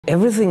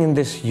Everything in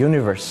this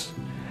universe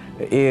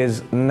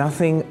is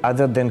nothing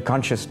other than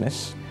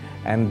consciousness,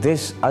 and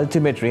this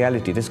ultimate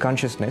reality, this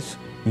consciousness,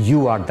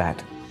 you are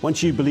that.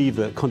 Once you believe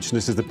that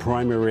consciousness is the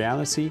primary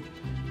reality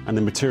and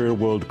the material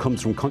world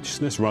comes from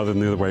consciousness rather than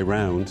the other way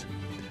around,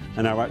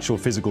 and our actual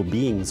physical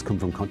beings come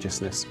from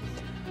consciousness,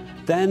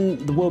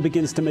 then the world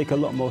begins to make a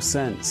lot more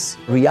sense.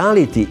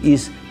 Reality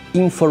is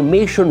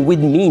information with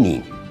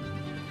meaning.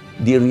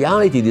 The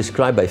reality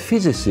described by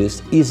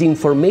physicists is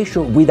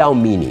information without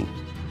meaning.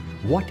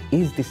 What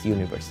is this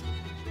universe?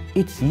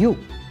 It's you.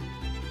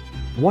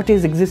 What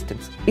is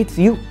existence? It's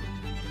you.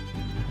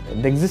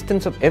 The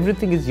existence of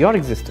everything is your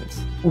existence.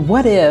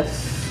 What if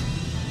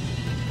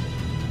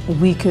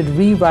we could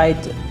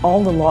rewrite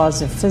all the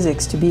laws of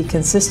physics to be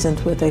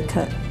consistent with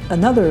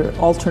another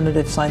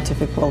alternative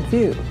scientific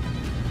worldview,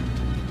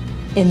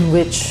 in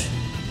which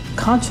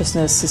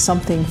consciousness is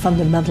something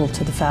fundamental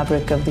to the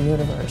fabric of the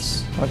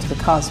universe or to the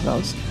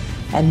cosmos,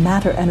 and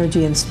matter,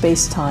 energy, and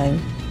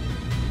space-time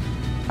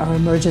are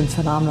emergent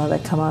phenomena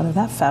that come out of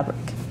that fabric?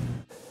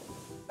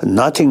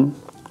 Nothing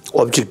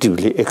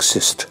objectively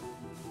exists.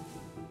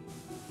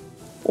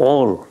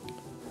 All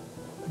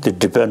they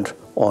depend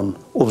on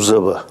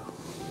observer.